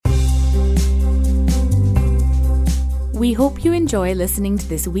We hope you enjoy listening to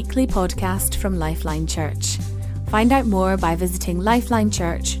this weekly podcast from Lifeline Church. Find out more by visiting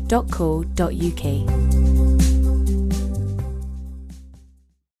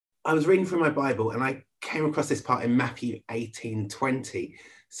lifelinechurch.co.uk. I was reading through my Bible and I came across this part in Matthew 18:20.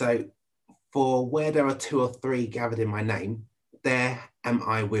 So, for where there are two or three gathered in my name, there am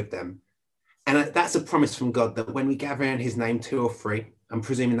I with them. And that's a promise from God that when we gather in his name, two or three, I'm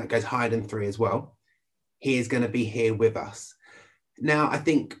presuming that goes higher than three as well, he is going to be here with us. Now, I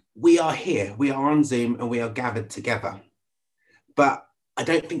think we are here, we are on Zoom and we are gathered together. But I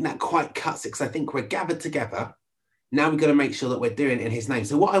don't think that quite cuts it, because I think we're gathered together. Now we've got to make sure that we're doing it in his name.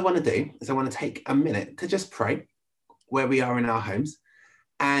 So what I want to do is I want to take a minute to just pray where we are in our homes,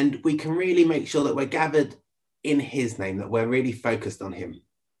 and we can really make sure that we're gathered in his name, that we're really focused on him.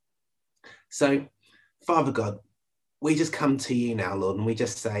 So, Father God, we just come to you now, Lord, and we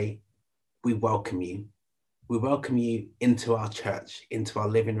just say, we welcome you. We welcome you into our church, into our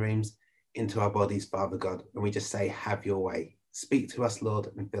living rooms, into our bodies, Father God. And we just say, have your way. Speak to us, Lord,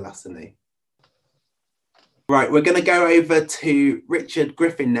 and fill us anew. Right, we're going to go over to Richard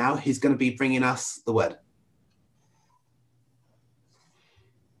Griffin now, who's going to be bringing us the word.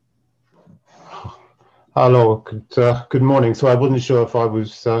 Hello, good morning. So I wasn't sure if I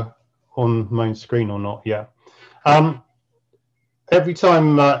was on main screen or not yet. Every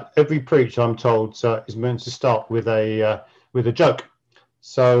time, every preach, I'm told, is meant to start with a joke.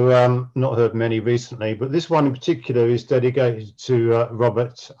 So not heard many recently, but this one in particular is dedicated to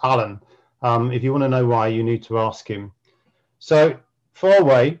Robert Allen. If you want to know why, you need to ask him. So far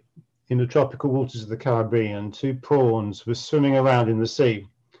away in the tropical waters of the Caribbean, two prawns were swimming around in the sea,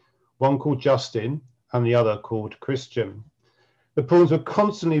 one called Justin and the other called Christian. The prawns were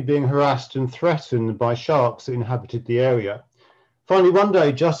constantly being harassed and threatened by sharks that inhabited the area. Finally, one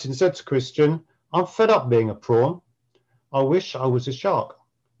day, Justin said to Christian, "I'm fed up being a prawn. I wish I was a shark.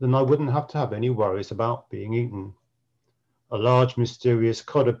 Then I wouldn't have to have any worries about being eaten." A large, mysterious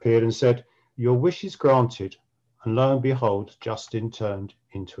cod appeared and said, "Your wish is granted." And lo and behold, Justin turned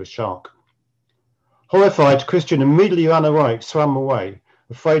into a shark. Horrified, Christian immediately ran away, swam away,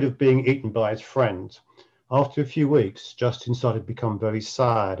 afraid of being eaten by his friend. After a few weeks, Justin started to become very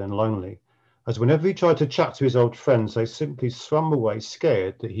sad and lonely, as whenever he tried to chat to his old friends, they simply swam away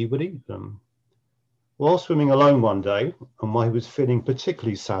scared that he would eat them. While swimming alone one day, and while he was feeling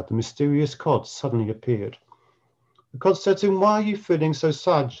particularly sad, the mysterious cod suddenly appeared. The cod said to him, "Why are you feeling so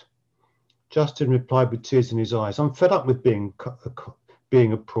sad?" Justin replied with tears in his eyes, "I'm fed up with being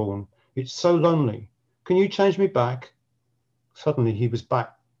a prawn. It's so lonely. Can you change me back?" Suddenly he was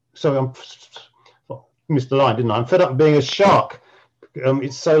back. So I missed the line, didn't I? "I'm fed up being a shark.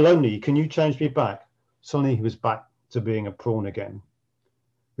 It's so lonely. Can you change me back?" Suddenly he was back to being a prawn again.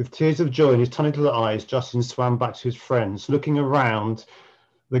 With tears of joy in his tiny little eyes, Justin swam back to his friends. Looking around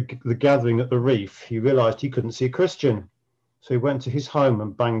the gathering at the reef, he realized he couldn't see Christian. So he went to his home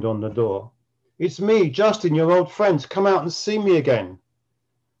and banged on the door. "It's me, Justin, your old friend. Come out and see me again."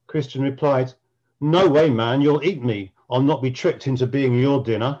 Christian replied, "No way, man, you'll eat me. I'll not be tricked into being your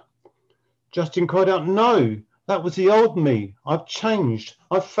dinner." Justin cried out, "No, that was the old me. I've changed.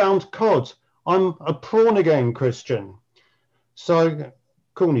 I've found cod. I'm a prawn again, Christian." So,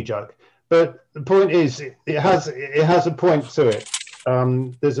 corny joke. But the point is, it has a point to it.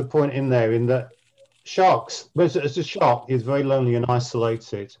 There's a point in there in that sharks, as a shark, is very lonely and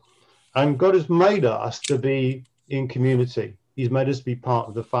isolated. And God has made us to be in community. He's made us be part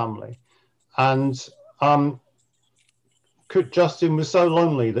of the family. And Justin was so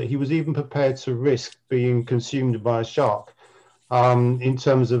lonely that he was even prepared to risk being consumed by a shark in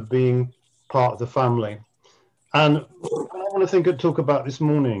terms of being part of the family. And what I want to talk about this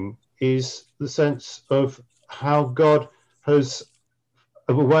morning is the sense of how God has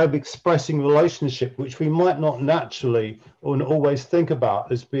a way of expressing relationship, which we might not naturally or always think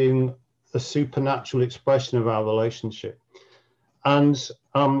about as being a supernatural expression of our relationship. And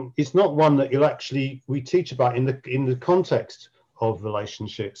it's not one that we teach about in the context of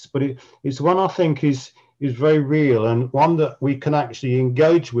relationships, but it's one I think is very real, and one that we can actually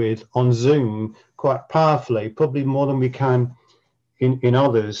engage with on Zoom quite powerfully, probably more than we can in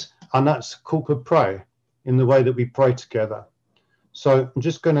others. And that's corporate prayer, in the way that we pray together. So I'm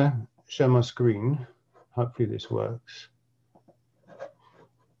just going to share my screen. Hopefully this works.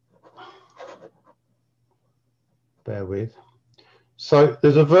 Bear with. So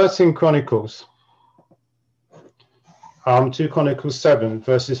there's a verse in Chronicles, 2 Chronicles 7,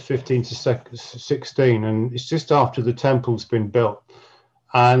 verses 15 to 16, and it's just after the temple's been built.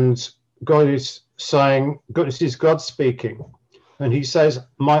 And God is saying, this is God speaking, And he says,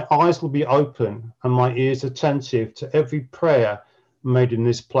 my eyes will be open and my ears attentive to every prayer made in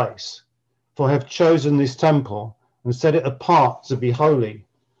this place. For I have chosen this temple and set it apart to be holy,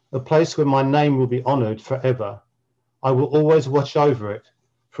 a place where my name will be honored forever. I will always watch over it,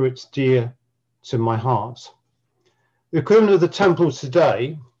 for it's dear to my heart. The equivalent of the temple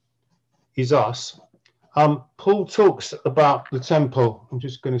today is us. Paul talks about the temple. I'm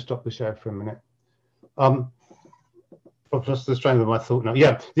just going to stop the share for a minute. I've lost the strain of my thought now.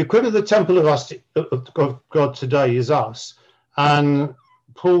 Yeah, the equivalent of the temple of God today is us. And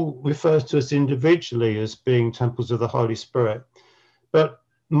Paul refers to us individually as being temples of the Holy Spirit. But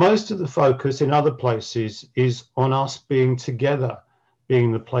most of the focus in other places is on us being together,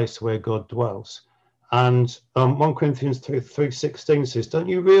 being the place where God dwells. And 1 Corinthians 3:16 says, don't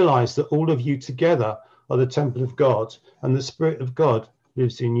you realize that all of you together are the temple of God and the Spirit of God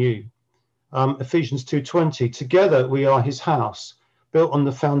lives in you? Ephesians 2:20, together we are his house, built on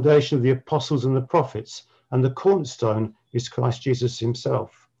the foundation of the apostles and the prophets, and the cornerstone is Christ Jesus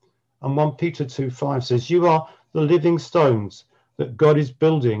himself. And 1 Peter 2:5 says, you are the living stones that God is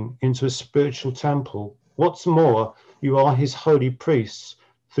building into a spiritual temple. What's more, you are his holy priests.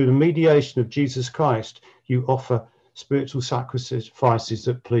 Through the mediation of Jesus Christ, you offer spiritual sacrifices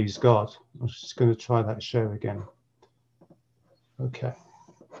that please God. I'm just going to try that share again. Okay.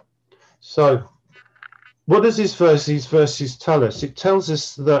 So what does these verses tell us? It tells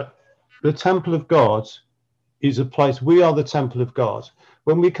us that the temple of God is a place, we are the temple of God.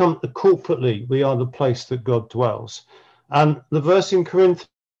 When we come corporately, we are the place that God dwells. And the verse in Corinthians,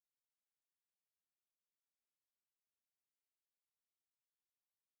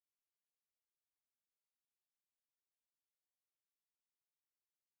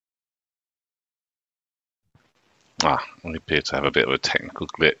 We appear to have a bit of a technical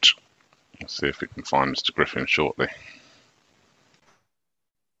glitch. Let's see if we can find Mr. Griffin shortly.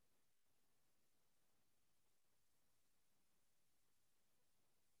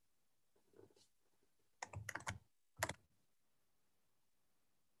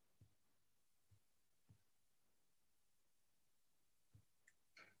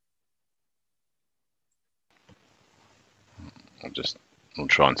 We'll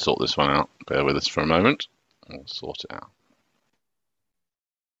try and sort this one out. Bear with us for a moment. We'll sort it out.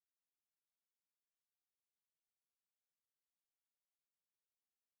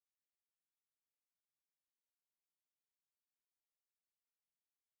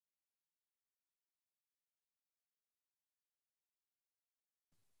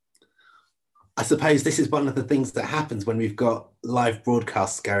 I suppose this is one of the things that happens when we've got live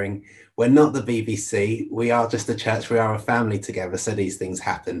broadcasts going. We're not the BBC. We are just a church. We are a family together. So these things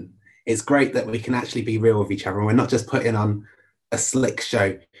happen. It's great that we can actually be real with each other. And we're not just putting on a slick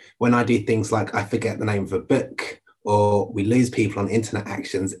show. When I do things like I forget the name of a book or we lose people on internet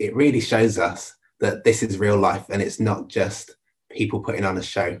actions, it really shows us that this is real life and it's not just people putting on a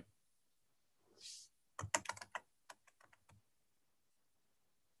show.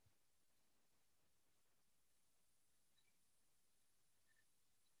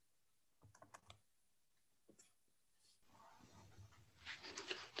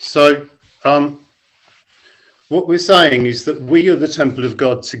 So what we're saying is that we are the temple of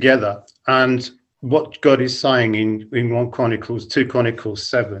God together, and what God is saying in 1 Chronicles, 2 Chronicles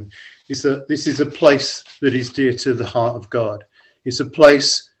 7 is that this is a place that is dear to the heart of God. It's a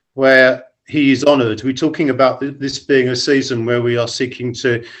place where he is honoured. We're talking about this being a season where we are seeking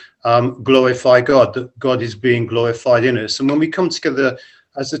to glorify God, that God is being glorified in us. And when we come together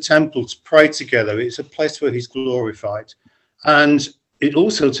as a temple to pray together, it's a place where he's glorified. And it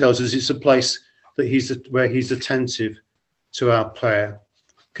also tells us it's a place that where he's attentive to our prayer.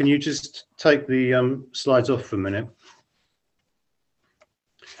 Can you just take the slides off for a minute?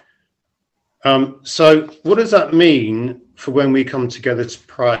 So what does that mean for when we come together to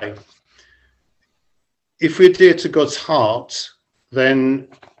pray? If we're dear to God's heart, then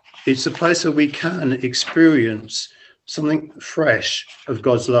it's a place where we can experience something fresh of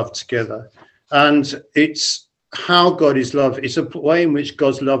God's love together. And it's how God is love. It's a way in which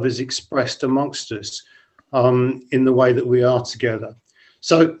God's love is expressed amongst us in the way that we are together.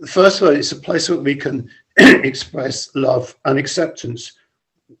 So first of all, it's a place where we can express love and acceptance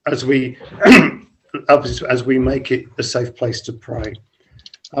as we make it a safe place to pray.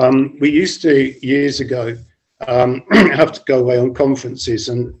 We used to, years ago, have to go away on conferences,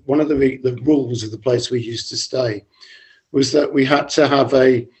 and one of the rules of the place we used to stay was that we had to have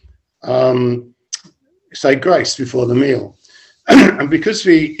a say grace before the meal. And because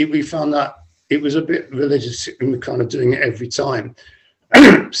we found that it was a bit religious and we're kind of doing it every time,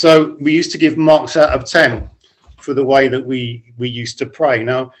 so we used to give marks out of 10 for the way that we used to pray.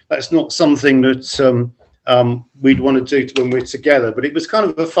 Now, that's not something that we'd want to do when we're together, but it was kind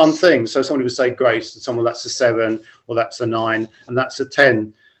of a fun thing. So somebody would say grace, and someone, that's a 7, or that's a 9, and that's a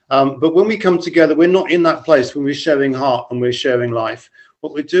 10. But when we come together, we're not in that place when we're sharing heart and we're sharing life.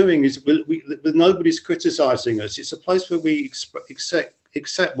 What we're doing is nobody's criticizing us. It's a place where we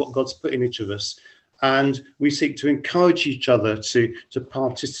accept what God's put in each of us, and we seek to encourage each other to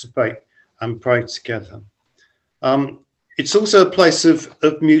participate and pray together. It's also a place of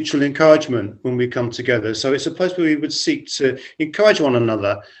mutual encouragement when we come together. So it's a place where we would seek to encourage one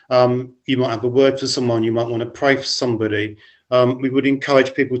another. You might have a word for someone, you might want to pray for somebody. We would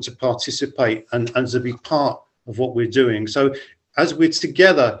encourage people to participate and to be part of what we're doing. So as we're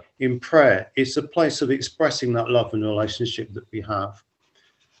together in prayer, it's a place of expressing that love and relationship that we have.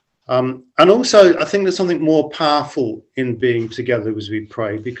 And also, I think there's something more powerful in being together as we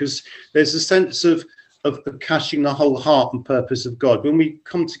pray, because there's a sense of catching the whole heart and purpose of God. When we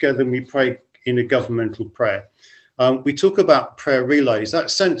come together and we pray in a governmental prayer, we talk about prayer relays,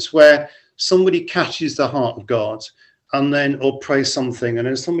 that sense where somebody catches the heart of God and then, or prays something, and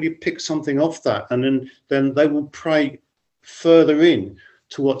then somebody picks something off that, and then they will pray further in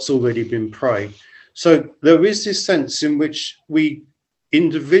to what's already been prayed. So there is this sense in which we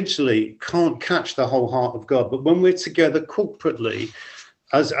individually can't catch the whole heart of God, but when we're together corporately,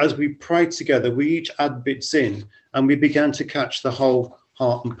 as we pray together, we each add bits in, and we began to catch the whole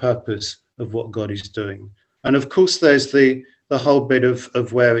heart and purpose of what God is doing. And of course, there's the whole bit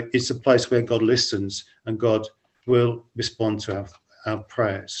of where it's a place where God listens and God will respond to our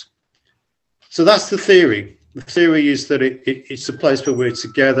prayers. So that's the theory. The theory is that it's a place where we're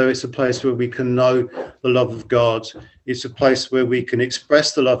together. It's a place where we can know the love of God. It's a place where we can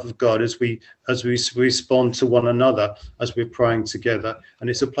express the love of God as we respond to one another as we're praying together. And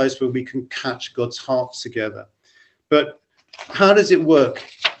it's a place where we can catch God's heart together. But how does it work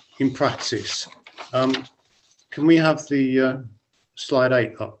in practice? Can we have the slide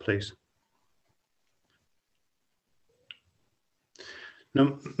 8 up, please?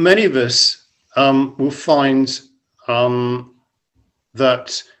 Now, many of us will find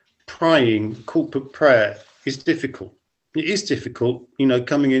that praying, corporate prayer, is difficult. It is difficult,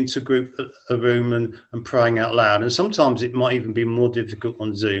 coming into a room and praying out loud. And sometimes it might even be more difficult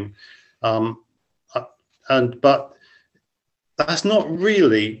on Zoom. But that's not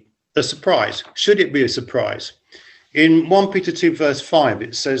really a surprise. Should it be a surprise? In 1 Peter 2 verse 5,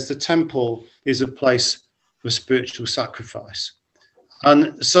 it says the temple is a place of spiritual sacrifice.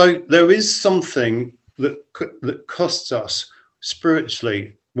 And so there is something that costs us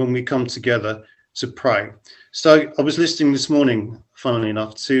spiritually when we come together to pray. So I was listening this morning, funnily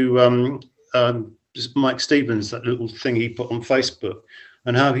enough, to Mike Stevens, that little thing he put on Facebook,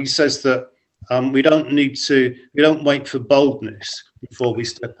 and how he says that we don't wait for boldness before we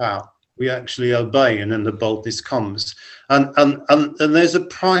step out. We actually obey, and then the boldness comes. And there's a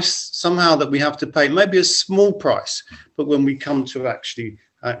price somehow that we have to pay, maybe a small price, but when we come to actually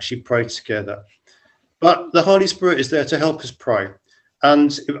pray together. But the Holy Spirit is there to help us pray.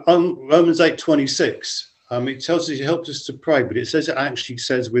 And on Romans 8:26, it tells us, it helps us to pray, but it actually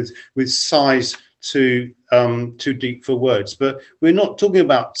says with sighs too deep for words. But we're not talking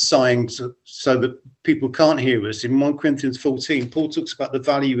about sighing so that people can't hear us. In 1 Corinthians 14, Paul talks about the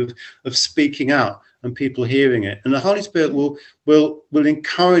value of speaking out and people hearing it. And the Holy Spirit will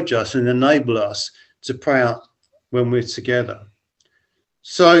encourage us and enable us to pray out when we're together.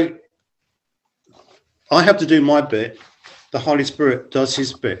 So I have to do my bit. The Holy Spirit does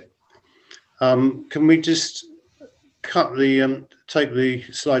his bit. Can we just take the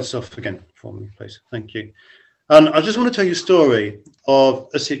slides off again for me, please? Thank you. And I just want to tell you a story of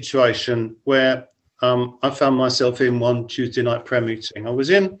a situation where I found myself in one Tuesday night prayer meeting. I was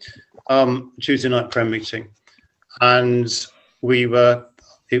in Tuesday night prayer meeting, and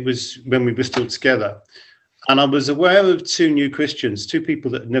it was when we were still together. And I was aware of 2 new Christians, 2 people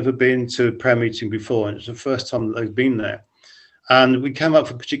that had never been to a prayer meeting before, and it's the first time that they've been there. And we came up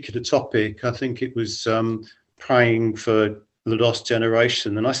with a particular topic. I think it was praying for the lost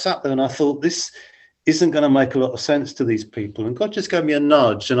generation. And I sat there and I thought, this isn't going to make a lot of sense to these people. And God just gave me a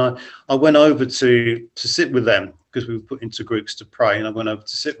nudge, and I went over to sit with them, because we were put into groups to pray, and I went over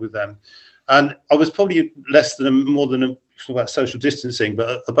to sit with them. And I was probably about social distancing,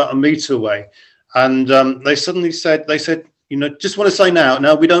 but about a meter away. And they suddenly said, just want to say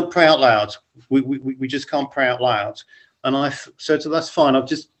now we don't pray out loud. We just can't pray out loud. And I said, so that's fine. I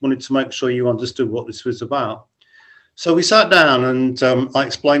just wanted to make sure you understood what this was about. So we sat down, and I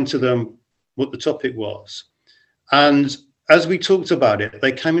explained to them what the topic was. And as we talked about it,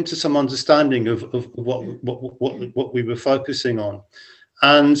 they came into some understanding of what we were focusing on,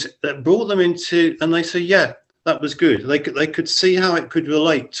 and that brought them into, and they said, yeah, that was good. They could see how it could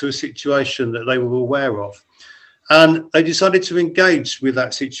relate to a situation that they were aware of. And they decided to engage with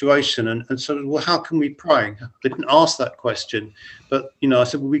that situation and sort of, well, how can we pray? They didn't ask that question, but, I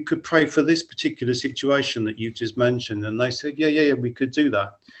said, well, we could pray for this particular situation that you just mentioned. And they said, yeah, we could do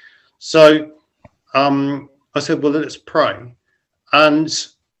that. So I said, well, let's pray. And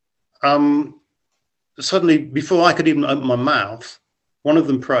suddenly, before I could even open my mouth, one of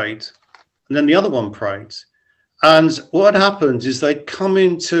them prayed, and then the other one prayed. And what happened is they'd come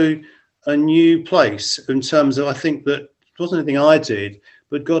into a new place in terms of, I think that it wasn't anything I did,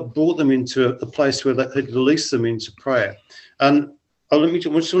 but God brought them into a place where they had released them into prayer. And I just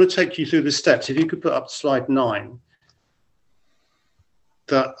want to take you through the steps. If you could put up slide 9,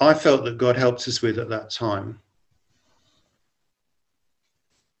 that I felt that God helped us with at that time.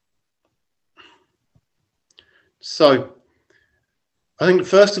 So I think,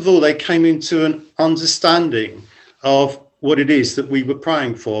 first of all, they came into an understanding of what it is that we were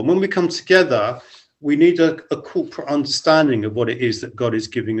praying for. And when we come together, we need a corporate understanding of what it is that God is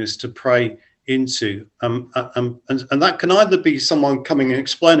giving us to pray into. And that can either be someone coming and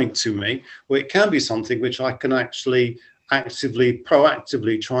explaining to me, or it can be something which I can actually actively,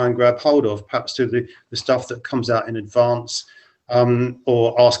 proactively try and grab hold of, perhaps through the stuff that comes out in advance,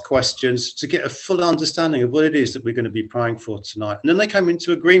 or ask questions to get a full understanding of what it is that we're going to be praying for tonight. And then they came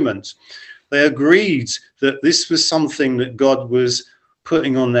into agreement. They agreed that this was something that God was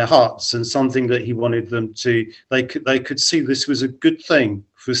putting on their hearts and something that he wanted them to, they could see this was a good thing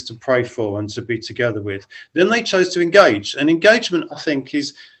for us to pray for and to be together with. Then they chose to engage. And engagement, I think,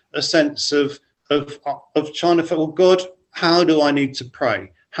 is a sense of trying to feel, well, God, how do I need to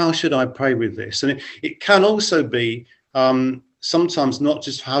pray? How should I pray with this? And it can also be sometimes not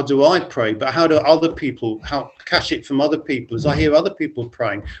just how do I pray, but how do other people, how catch it from other people. As I hear other people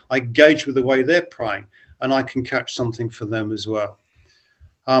praying, I engage with the way they're praying, and I can catch something for them as well.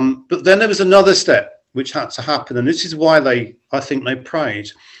 But then there was another step which had to happen, and this is why I think they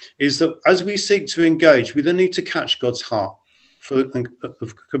prayed, is that as we seek to engage, we then need to catch God's heart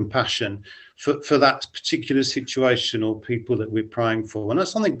of compassion for that particular situation or people that we're praying for. And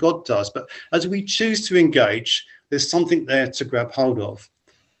that's something God does. But as we choose to engage, there's something there to grab hold of.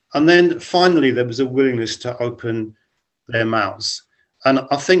 And then finally, there was a willingness to open their mouths. And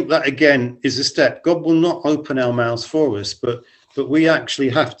I think that, again, is a step. God will not open our mouths for us, but we actually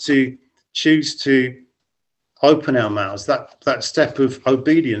have to choose to open our mouths, that step of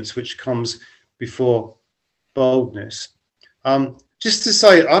obedience which comes before boldness. Just to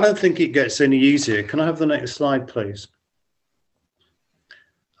say, I don't think it gets any easier. Can I have the next slide, please?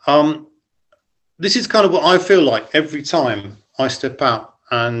 This is kind of what I feel like every time I step out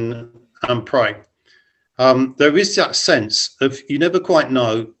and pray. There is that sense of you never quite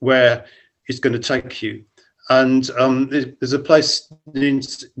know where it's going to take you. And there's a place in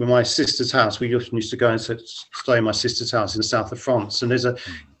my sister's house. We often used to go and stay in my sister's house in the south of France. And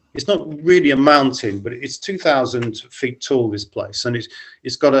it's not really a mountain, but it's 2,000 feet tall, this place. And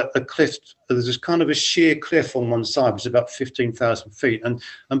it's got a cliff. There's this kind of a sheer cliff on one side, which is about 15,000 feet.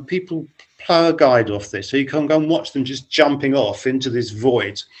 And people plow a guide off this. So you can go and watch them just jumping off into this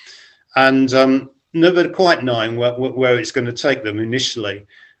void. And never quite knowing where it's going to take them initially.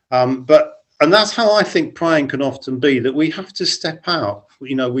 And that's how I think praying can often be, that we have to step out.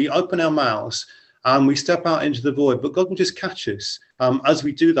 We open our mouths and we step out into the void, but God will just catch us as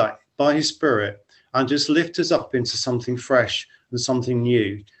we do that by his Spirit and just lift us up into something fresh and something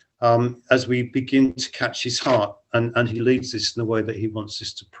new as we begin to catch his heart and he leads us in the way that he wants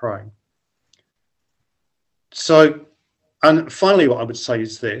us to pray. So, and finally, what I would say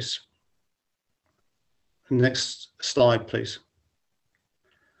is this. Next slide, please.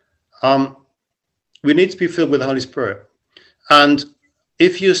 We need to be filled with the Holy Spirit. And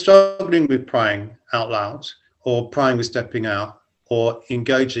if you're struggling with praying out loud or praying with stepping out or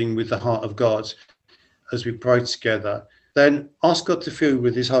engaging with the heart of God as we pray together, then ask God to fill you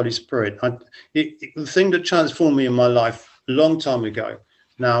with his Holy Spirit. The thing that transformed me in my life a long time ago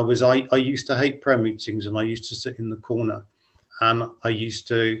now was I used to hate prayer meetings and I used to sit in the corner and I used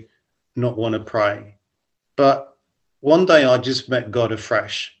to not want to pray. But one day I just met God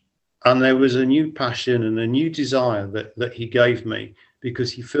afresh. And there was a new passion and a new desire that he gave me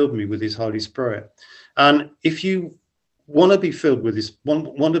because he filled me with his Holy Spirit. And if you want to be filled with this,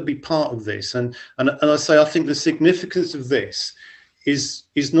 want to be part of this, and I say, I think the significance of this is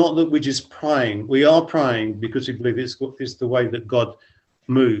not that we're just praying. We are praying because we believe it's the way that God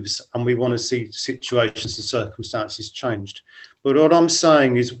moves, and we want to see situations and circumstances changed. But what I'm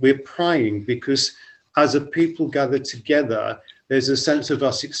saying is we're praying because as a people gather together, there's a sense of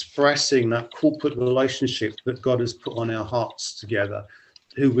us expressing that corporate relationship that God has put on our hearts together,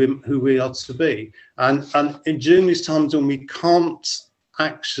 who we are to be. And during these times when we can't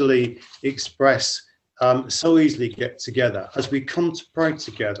actually express so easily get together, as we come to pray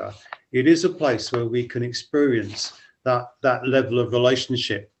together, it is a place where we can experience that level of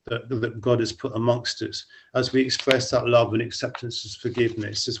relationship that God has put amongst us, as we express that love and acceptance and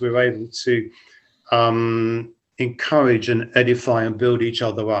forgiveness, as we're able to encourage and edify and build each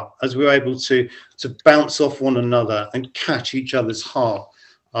other up, as we're able to bounce off one another and catch each other's heart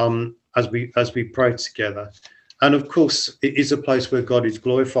as we pray together. And of course, it is a place where God is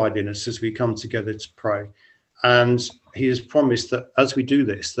glorified in us as we come together to pray. And he has promised that as we do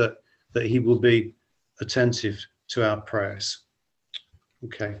this, that he will be attentive to our prayers.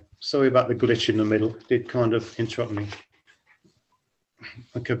 Okay, sorry about the glitch in the middle. It did kind of interrupt me.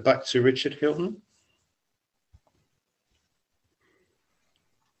 Okay, back to Richard Hilton.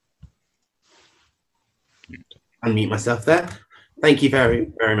 Unmute myself there. Thank you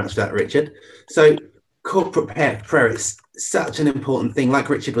very, very much for that, Richard. So corporate prayer is such an important thing. Like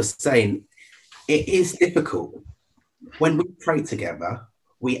Richard was saying, it is difficult. When we pray together,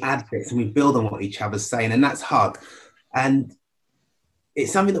 we add bits and we build on what each other's saying, and that's hard. And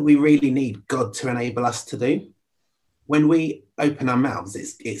it's something that we really need God to enable us to do. When we open our mouths,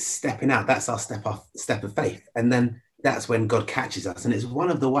 it's stepping out. That's our step of faith. And then that's when God catches us. And it's one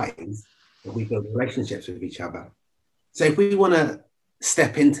of the ways that we build relationships with each other. So if we want to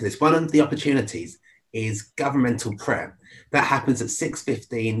step into this, one of the opportunities is governmental prayer. That happens at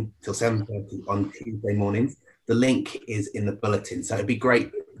 6:15 till 7:30 on Tuesday mornings. The link is in the bulletin. So it'd be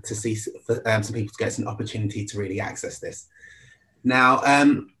great to see some people to get an opportunity to really access this. Now,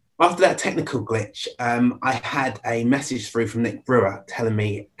 after that technical glitch, I had a message through from Nick Brewer telling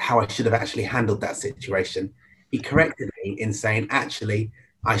me how I should have actually handled that situation. He corrected me in saying, actually,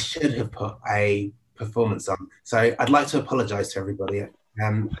 I should have put a performance on. So I'd like to apologize to everybody.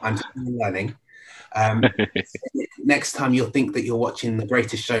 I'm still learning. Next time you'll think that you're watching The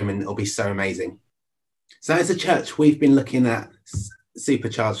Greatest Showman, it'll be so amazing. So as a church, we've been looking at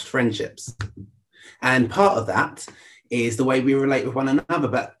supercharged friendships. And part of that is the way we relate with one another.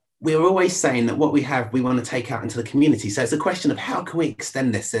 But we're always saying that what we have, we want to take out into the community. So it's a question of how can we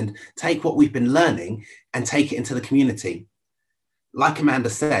extend this and take what we've been learning and take it into the community. Like Amanda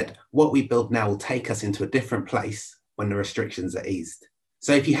said, what we build now will take us into a different place when the restrictions are eased.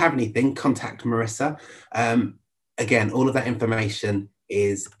 So if you have anything, contact Marissa. Again, all of that information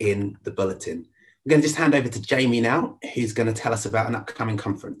is in the bulletin. I'm going to just hand over to Jamie now, who's going to tell us about an upcoming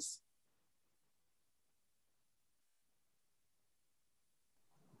conference.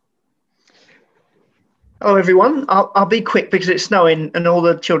 Hello, everyone. I'll be quick because it's snowing and all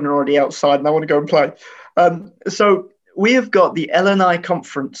the children are already outside and I want to go and play. So we have got the L&I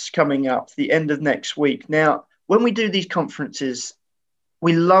conference coming up the end of next week. Now, when we do these conferences,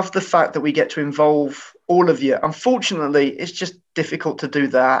 we love the fact that we get to involve all of you. Unfortunately, it's just difficult to do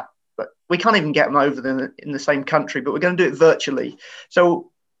that. But we can't even get them over in the same country, but we're going to do it virtually.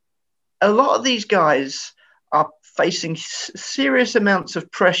 So a lot of these guys are facing serious amounts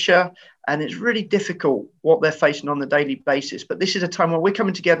of pressure, and it's really difficult what they're facing on a daily basis. But this is a time where we're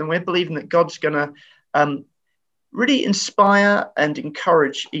coming together and we're believing that God's going to really inspire and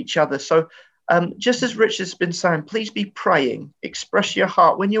encourage each other. So just as Richard's been saying, please be praying, express your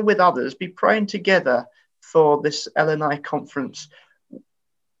heart. When you're with others, be praying together for this L&I conference.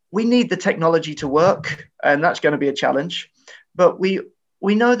 We need the technology to work, and that's going to be a challenge. But we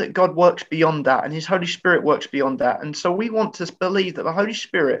know that God works beyond that, and his Holy Spirit works beyond that. And so we want to believe that the Holy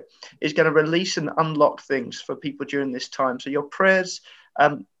Spirit is going to release and unlock things for people during this time. So your prayers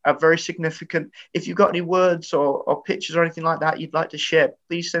are very significant. If you've got any words or pictures or anything like that you'd like to share,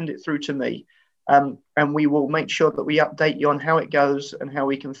 please send it through to me. And we will make sure that we update you on how it goes and how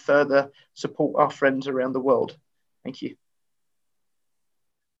we can further support our friends around the world. Thank you.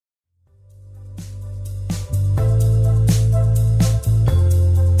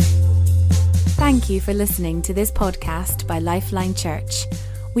 Thank you for listening to this podcast by Lifeline Church.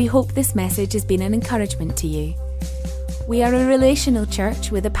 We hope this message has been an encouragement to you. We are a relational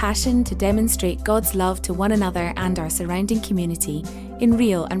church with a passion to demonstrate God's love to one another and our surrounding community in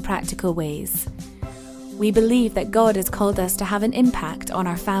real and practical ways. We believe that God has called us to have an impact on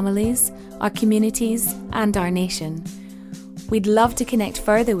our families, our communities, and our nation. We'd love to connect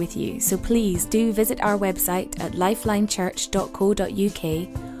further with you, so please do visit our website at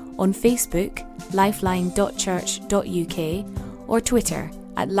lifelinechurch.co.uk, on Facebook, lifeline.church.uk, or Twitter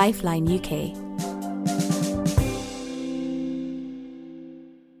at Lifeline UK.